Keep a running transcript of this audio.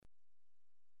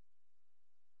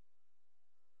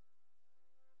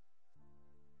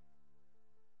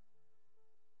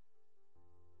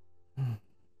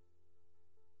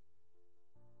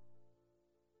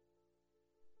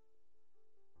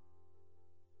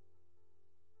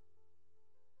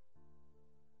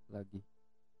lagi.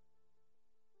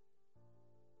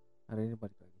 Hari ini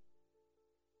balik lagi.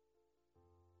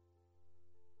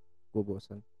 Gue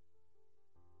bosan,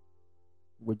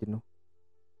 gue jenuh,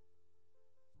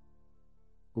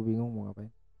 gue bingung mau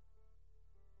ngapain.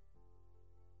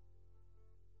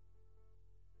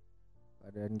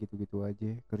 Keadaan gitu-gitu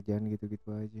aja, kerjaan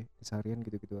gitu-gitu aja, keseharian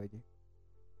gitu-gitu aja.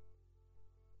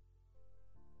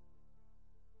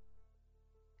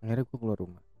 Akhirnya gue keluar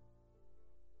rumah,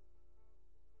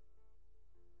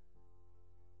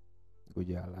 gue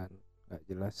jalan, nggak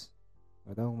jelas,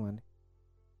 nggak tahu kemana.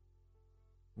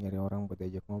 Nyari orang buat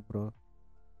diajak ngobrol,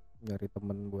 nyari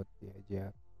temen buat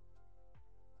diajak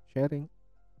sharing.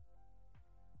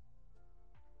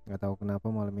 Nggak tahu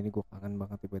kenapa malam ini gue kangen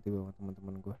banget tiba-tiba sama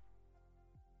teman-teman gue.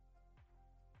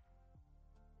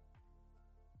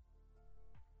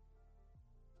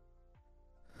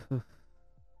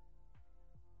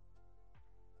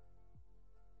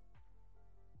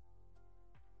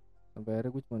 Sampai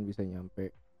akhirnya gue cuma bisa nyampe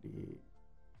di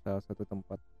salah satu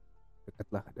tempat dekat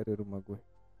lah dari rumah gue.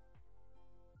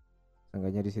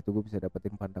 Seenggaknya di situ gue bisa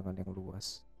dapetin pandangan yang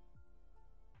luas,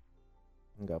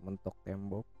 nggak mentok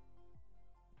tembok.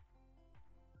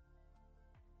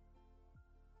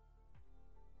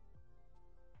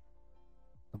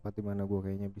 Tempat dimana gue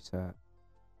kayaknya bisa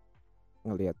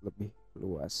ngelihat lebih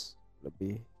luas,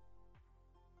 lebih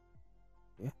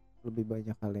ya lebih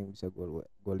banyak hal yang bisa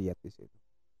gue lihat di situ.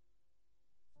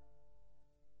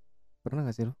 Pernah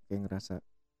gak sih lo kayak ngerasa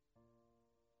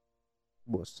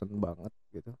bosen banget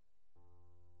gitu?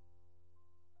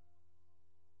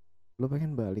 Lo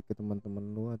pengen balik ke teman-teman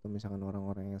lo atau misalkan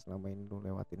orang-orang yang selama ini lo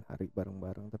lewatin hari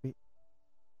bareng-bareng, tapi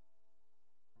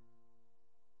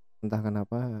entah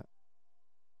kenapa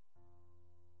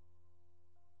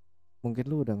mungkin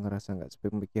lo udah ngerasa nggak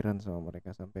sepemikiran sama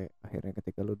mereka sampai akhirnya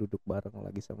ketika lo duduk bareng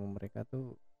lagi sama mereka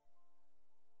tuh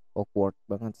awkward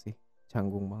banget sih,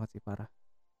 canggung banget sih, parah.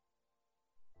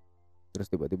 Terus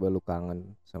tiba-tiba lu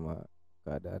kangen sama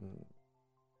keadaan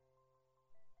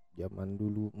zaman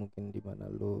dulu mungkin dimana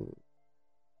lu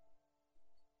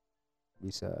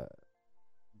bisa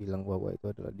bilang bahwa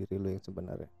itu adalah diri lu yang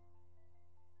sebenarnya.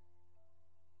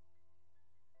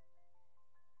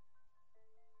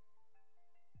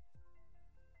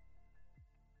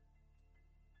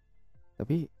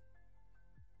 Tapi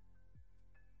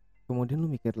kemudian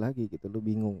lu mikir lagi gitu, lu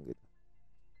bingung gitu.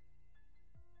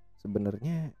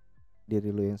 Sebenarnya diri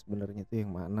lu yang sebenarnya itu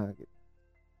yang mana gitu?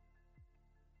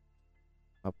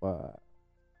 Apa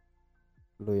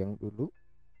lu yang dulu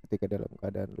ketika dalam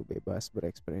keadaan lu bebas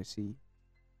berekspresi,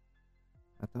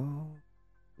 atau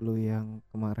lu yang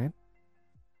kemarin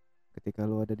ketika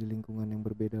lu ada di lingkungan yang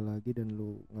berbeda lagi dan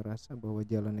lu ngerasa bahwa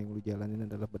jalan yang lu jalanin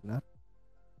adalah benar,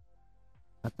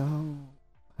 atau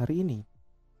hari ini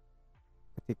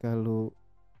ketika lu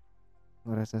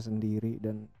ngerasa sendiri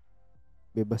dan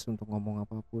bebas untuk ngomong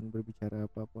apapun, berbicara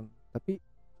apapun, tapi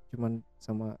cuman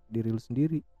sama diri lu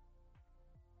sendiri.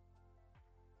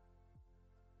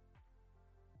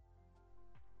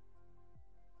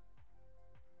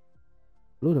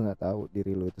 Lu udah nggak tahu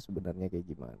diri lu itu sebenarnya kayak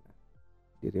gimana,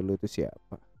 diri lu itu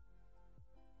siapa.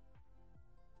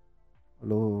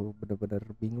 Lu bener-bener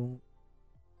bingung,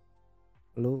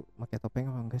 lu pakai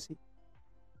topeng apa enggak sih?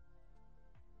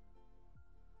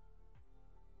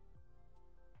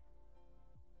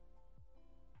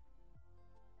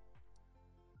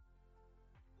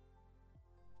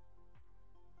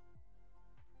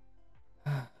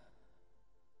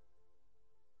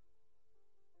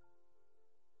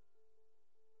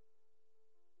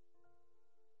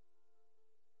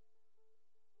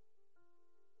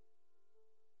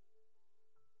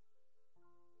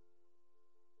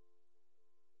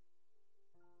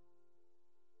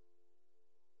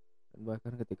 Dan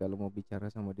bahkan ketika lu mau bicara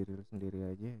sama diri lu sendiri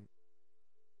aja,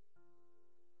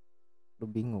 lu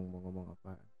bingung mau ngomong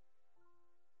apa.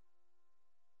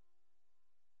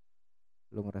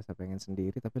 Lu ngerasa pengen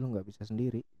sendiri tapi lu nggak bisa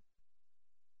sendiri.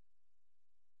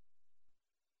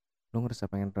 Lu ngerasa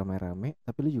pengen rame-rame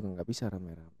tapi lu juga nggak bisa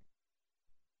rame-rame.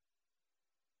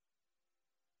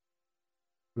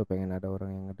 Lu pengen ada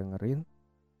orang yang ngedengerin,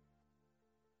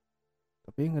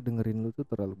 tapi yang ngedengerin lu tuh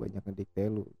terlalu banyak ngedikte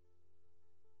lu.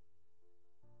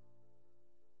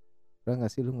 Pernah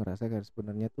gak sih lu ngerasa kayak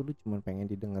sebenarnya tuh lu cuma pengen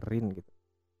didengerin gitu,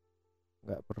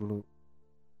 nggak perlu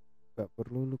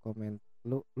lu komen,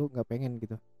 lu nggak pengen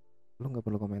gitu, lu nggak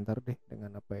perlu komentar deh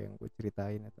dengan apa yang gue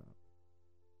ceritain atau apa.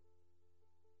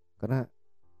 Karena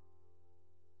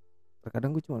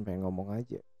terkadang gue cuma pengen ngomong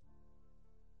aja.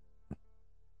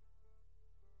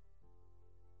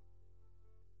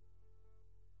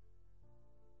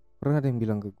 Pernah ada yang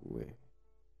bilang ke gue,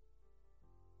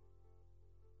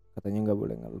 Katanya nggak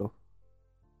boleh ngeluh.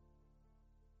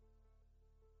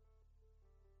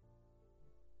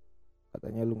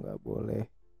 Katanya lu nggak boleh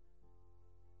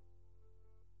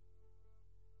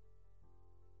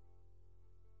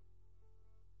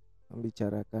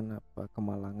membicarakan apa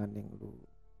kemalangan yang lu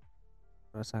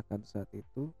rasakan saat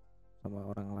itu sama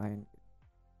orang lain.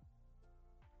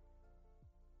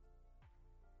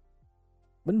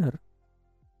 Bener,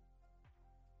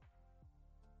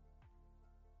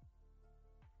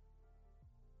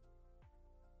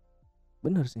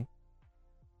 bener sih.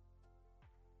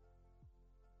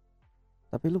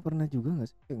 Tapi lu pernah juga gak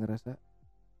sih kayak ngerasa,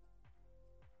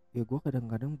 ya gue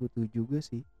kadang-kadang butuh juga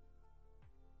sih.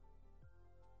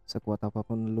 Sekuat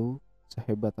apapun lu,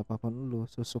 sehebat apapun lu,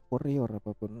 sesuperior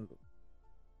apapun lu,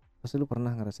 pasti lu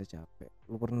pernah ngerasa capek,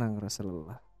 lu pernah ngerasa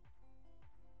lelah.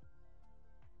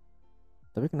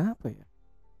 Tapi kenapa ya?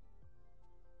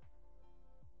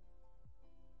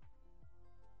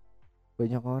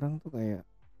 Banyak orang tuh kayak,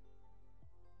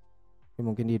 ya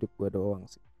mungkin di hidup gue doang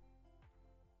sih,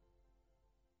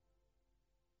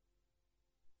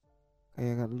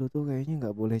 kayak lu tuh kayaknya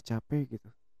nggak boleh capek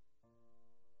gitu.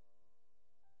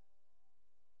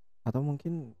 Atau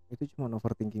mungkin itu cuma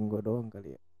overthinking gue doang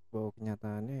kali ya, bahwa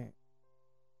kenyataannya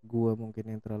gue mungkin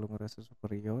yang terlalu ngerasa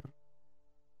superior,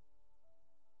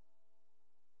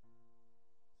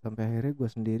 sampai akhirnya gue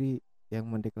sendiri yang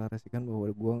mendeklarasikan bahwa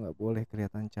gue nggak boleh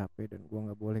kelihatan capek dan gue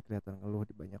nggak boleh kelihatan ngeluh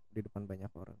di depan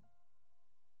banyak orang.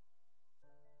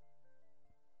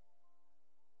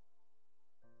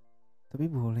 Tapi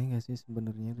boleh nggak sih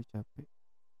sebenarnya lu capek?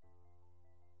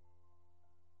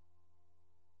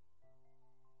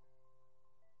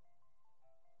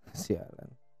 Sialan.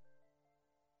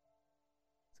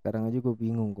 Sekarang aja gue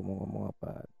bingung gue mau ngomong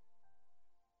apa.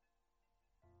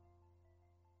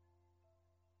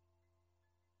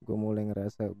 Gue mulai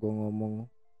ngerasa gue ngomong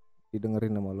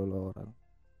didengerin sama lo orang.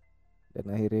 Dan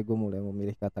akhirnya gue mulai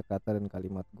memilih kata-kata dan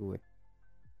kalimat gue.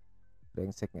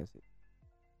 Brengsek gak sih?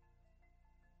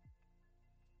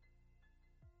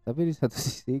 Tapi di satu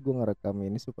sisi gue ngerekam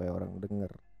ini supaya orang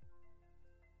denger.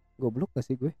 Goblok gak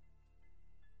sih gue?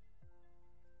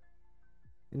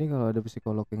 Ini kalau ada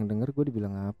psikolog yang denger gue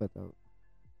dibilang apa tau?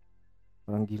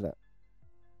 Orang gila.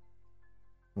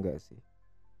 Enggak sih.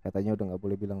 Katanya udah gak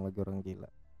boleh bilang lagi orang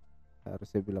gila.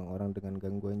 Harusnya bilang orang dengan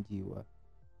gangguan jiwa.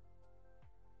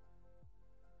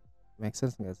 Make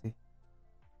sense gak sih?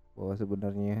 Bahwa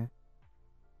sebenarnya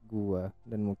gua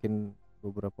dan mungkin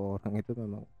beberapa orang itu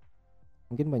memang,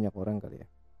 mungkin banyak orang kali ya,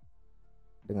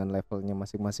 dengan levelnya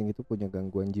masing-masing itu punya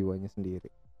gangguan jiwanya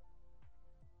sendiri.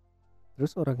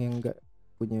 Terus orang yang nggak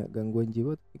punya gangguan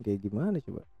jiwa tuh kayak gimana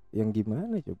coba? Yang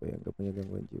gimana coba yang nggak punya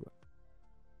gangguan jiwa?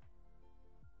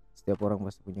 Setiap orang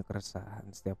pasti punya keresahan,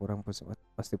 setiap orang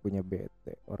pasti punya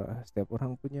bete, setiap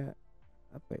orang punya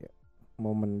apa ya,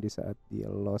 momen di saat dia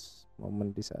lost, momen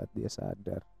di saat dia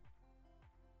sadar.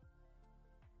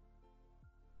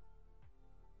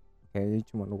 Kayaknya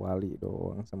cuma wali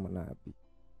doang sama nabi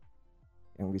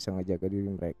yang bisa ngejaga diri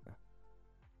mereka,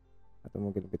 atau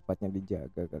mungkin lebih tepatnya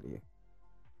dijaga kali ya,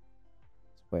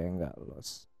 supaya nggak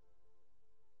lost.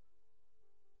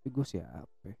 Tapi gue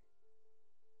siapa?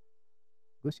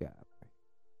 Gue siapa?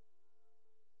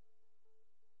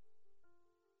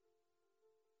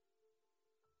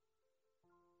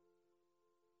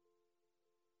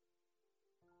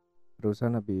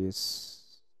 Terusan habis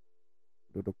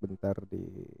duduk bentar di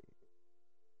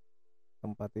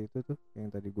tempat itu tuh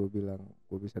yang tadi gue bilang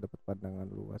gue bisa dapat pandangan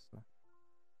luas lah.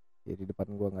 Ya di depan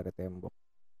gue nggak ada tembok.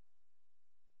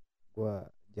 Gue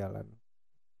jalan,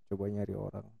 coba nyari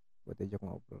orang buat ajak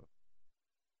ngobrol.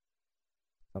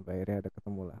 Sampai akhirnya ada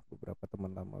ketemu lah beberapa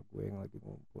teman lama gue yang lagi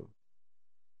ngumpul.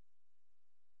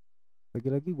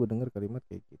 Lagi-lagi gue dengar kalimat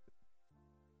kayak gitu.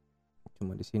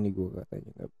 Cuma di sini gue katanya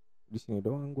nggak, di sini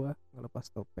doang gue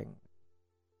ngelepas topeng.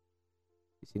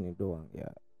 Di sini doang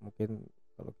ya, mungkin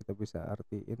kalau kita bisa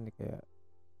artiin kayak,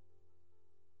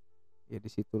 ya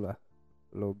disitulah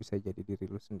lo bisa jadi diri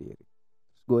lo sendiri.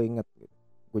 Terus gue inget gitu,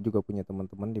 gue juga punya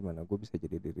teman-teman di mana gue bisa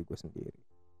jadi diri gue sendiri,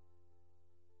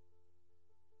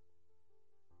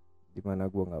 di mana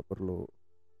gue nggak perlu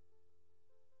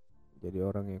jadi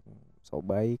orang yang so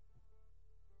baik,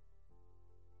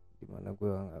 di mana gue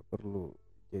nggak perlu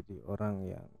jadi orang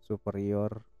yang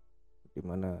superior, di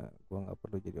mana gue nggak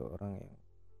perlu jadi orang yang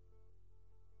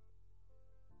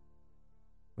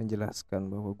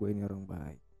menjelaskan bahwa gue ini orang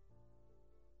baik.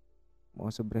 Mau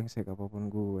sebrengsek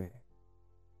apapun gue,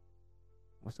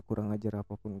 mau sekurang ajar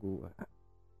apapun gue,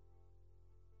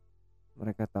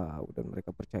 mereka tahu dan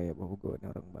mereka percaya bahwa gue ini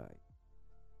orang baik.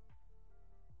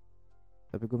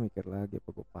 Tapi gue mikir lagi, apa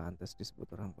gue pantas disebut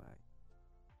orang baik?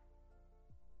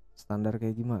 Standar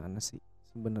kayak gimana sih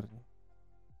sebenarnya?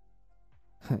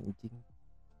 Anjing,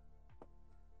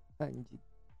 anjing.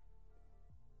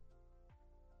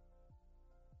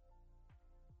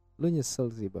 Lu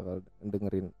nyesel sih bakal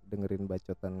dengerin dengerin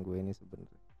bacotan gue ini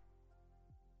sebenarnya.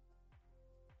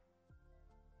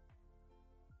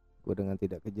 Gue dengan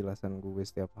tidak kejelasan gue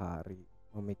setiap hari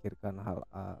memikirkan hal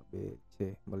A, B,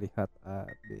 C, melihat A,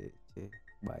 B, C,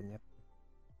 banyak.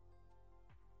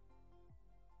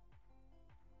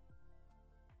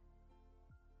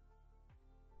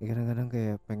 Ya, kadang-kadang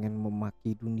kayak pengen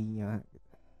memaki dunia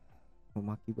gitu.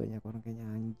 Memaki banyak orang kayaknya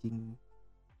anjing.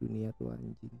 Dunia tuh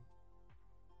anjing.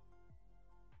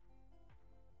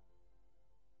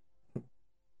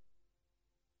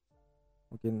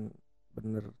 Mungkin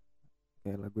bener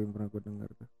kayak lagu yang pernah gue denger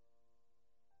tuh.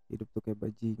 Hidup tuh kayak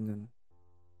bajingan.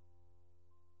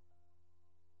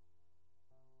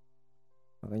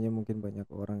 Makanya mungkin banyak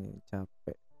orang yang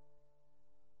capek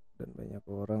dan banyak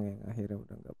orang yang akhirnya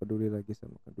udah nggak peduli lagi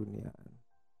sama keduniaan.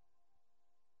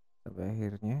 Sampai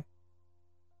akhirnya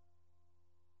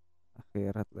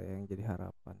akhirat lah yang jadi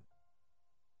harapan.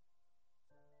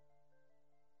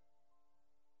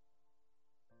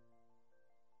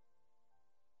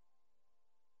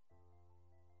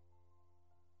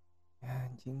 Ya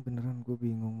anjing, beneran gue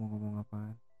bingung mau ngomong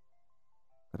apaan.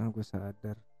 Karena gue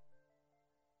sadar,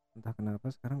 entah kenapa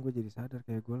sekarang gue jadi sadar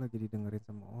kayak gue lagi didengerin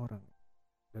sama orang.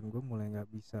 Dan gue mulai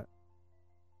nggak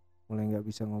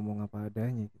bisa ngomong apa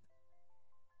adanya gitu.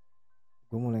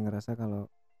 Gue mulai ngerasa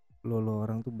kalau lo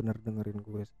orang tuh bener dengerin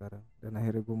gue sekarang. Dan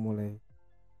akhirnya gue mulai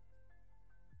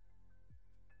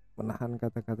menahan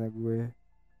kata-kata gue,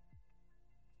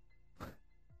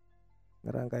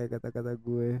 ngerangkai kata-kata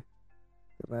gue,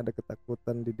 karena ada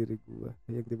ketakutan di diri gue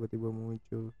yang tiba-tiba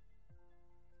muncul.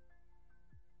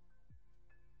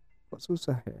 Kok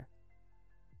susah ya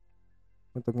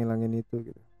untuk ngilangin itu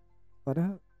gitu.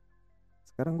 Padahal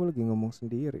sekarang gue lagi ngomong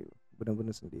sendiri,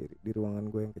 bener-bener sendiri di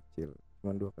ruangan gue yang kecil,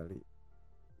 cuma 2 kali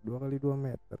 2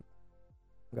 meter,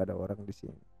 nggak ada orang di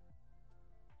sini,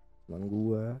 cuman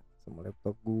gue sama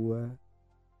laptop gue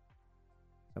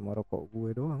sama rokok gue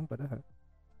doang. Padahal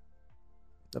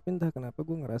tapi entah kenapa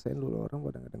gue ngerasain lu orang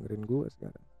pada ngedengerin gue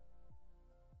sekarang.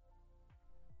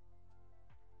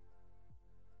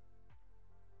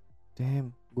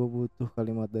 Damn, gue butuh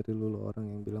kalimat dari lu orang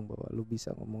yang bilang bahwa lu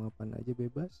bisa ngomong apa aja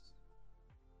bebas.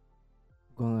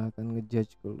 Gue nggak akan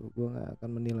ngejudge ke lu, gue nggak akan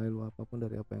menilai lu apapun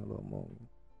dari apa yang lu omongin.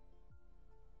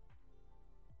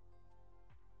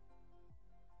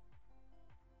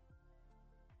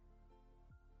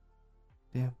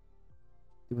 Damn,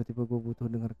 tiba-tiba gue butuh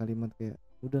dengar kalimat kayak,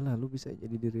 udahlah lu bisa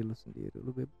jadi diri lu sendiri,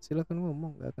 lu bebas, silakan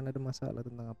ngomong, gak akan ada masalah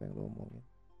tentang apa yang lu omongin.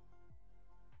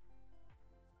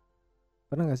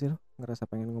 Pernah gak sih lu ngerasa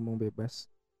pengen ngomong bebas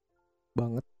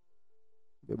banget,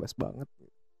 bebas banget,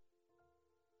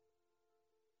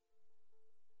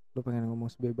 lu pengen ngomong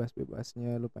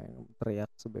sebebas-bebasnya, lu pengen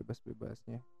teriak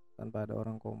sebebas-bebasnya tanpa ada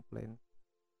orang komplain,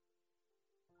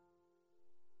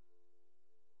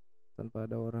 tanpa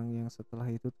ada orang yang setelah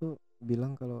itu tuh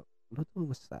bilang kalau lu tuh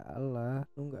salah,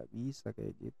 lu nggak bisa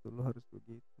kayak gitu, lu harus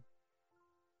begitu.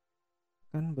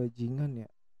 Kan bajingan ya,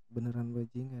 beneran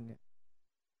bajingan ya.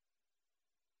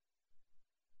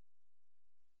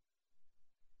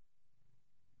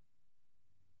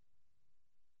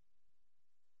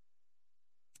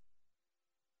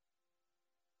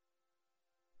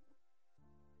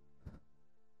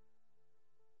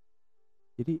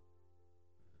 Jadi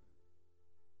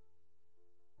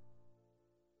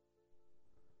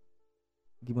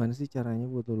gimana sih caranya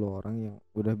buat lo orang yang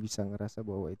udah bisa ngerasa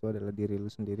bahwa itu adalah diri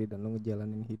lu sendiri dan lo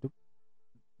ngejalanin hidup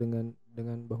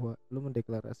dengan bahwa lo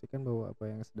mendeklarasikan bahwa apa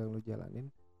yang sedang lo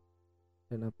jalanin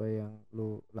dan apa yang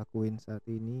lo lakuin saat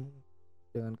ini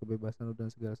dengan kebebasan lo dan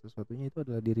segala sesuatunya itu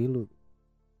adalah diri lo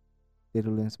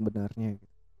yang sebenarnya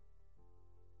gitu.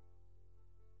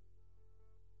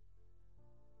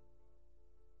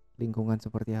 Lingkungan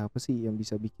seperti apa sih yang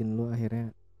bisa bikin lo akhirnya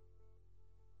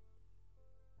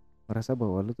ngerasa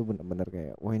bahwa lo tuh benar-benar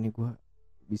kayak, wah ini gue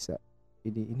bisa,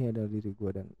 ini adalah diri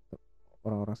gue dan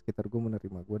orang-orang sekitar gue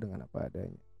menerima gue dengan apa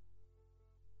adanya.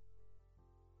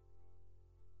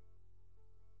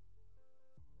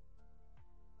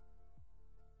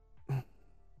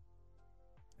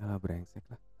 Alah brengsek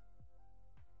lah,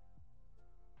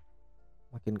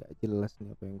 makin gak jelas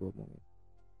nih apa yang gue omongin.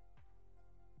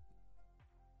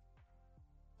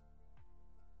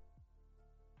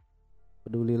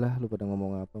 Pedulilah lu pada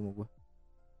ngomong apa sama gue.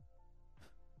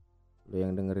 Lu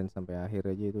yang dengerin sampai akhir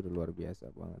aja itu udah luar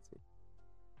biasa banget sih.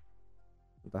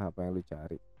 Entah apa yang lu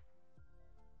cari,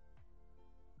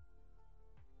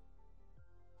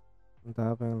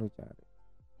 entah apa yang lu cari.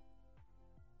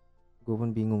 Gue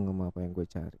pun bingung sama apa yang gue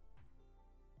cari.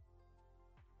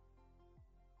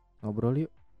 Ngobrol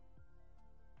yuk.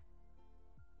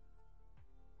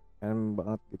 Enak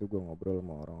banget gitu gue ngobrol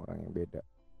sama orang-orang yang beda,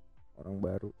 orang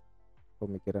baru,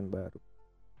 pemikiran baru.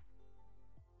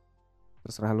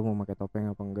 Terserah lu mau pakai topeng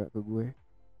apa enggak ke gue.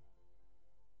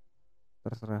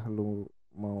 Terserah lu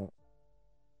mau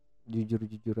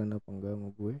jujur-jujuran apa enggak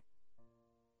sama gue.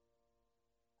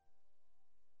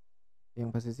 Yang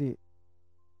pasti sih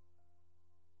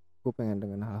gue pengen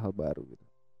dengan hal-hal baru gitu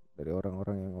dari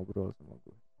orang-orang yang ngobrol sama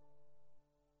gue.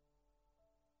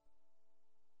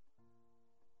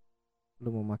 Lu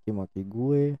mau maki-maki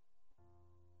gue,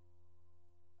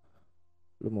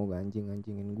 lu mau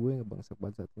anjing-anjingin gue,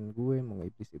 ngebangsak-bangsakin gue, mau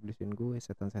ngeiblis-iblisin gue,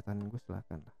 setan-setanin gue,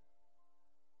 silakan lah.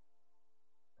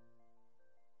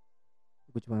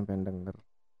 Gue cuma pengen denger,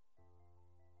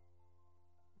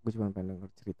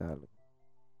 cerita lu.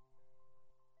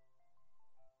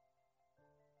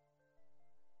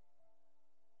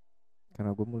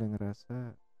 Karena gue mulai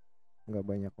ngerasa nggak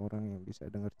banyak orang yang bisa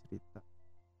denger cerita.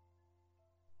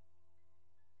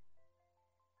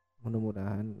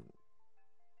 Mudah-mudahan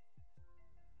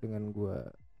dengan gue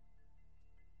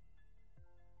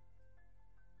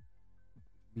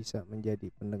bisa menjadi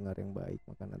pendengar yang baik,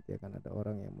 maka nanti akan ada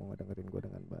orang yang mau ngedengerin gue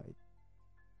dengan baik.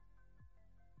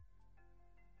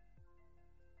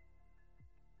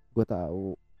 Gue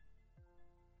tahu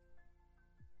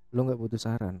lu nggak butuh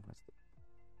saran pasti.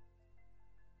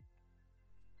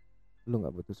 Lu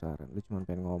nggak butuh saran, lu cuma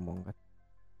pengen ngomong kan.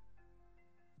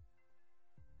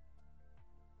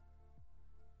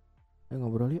 Ayo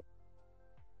ngobrol yuk.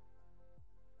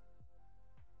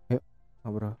 Ayo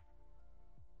ngobrol.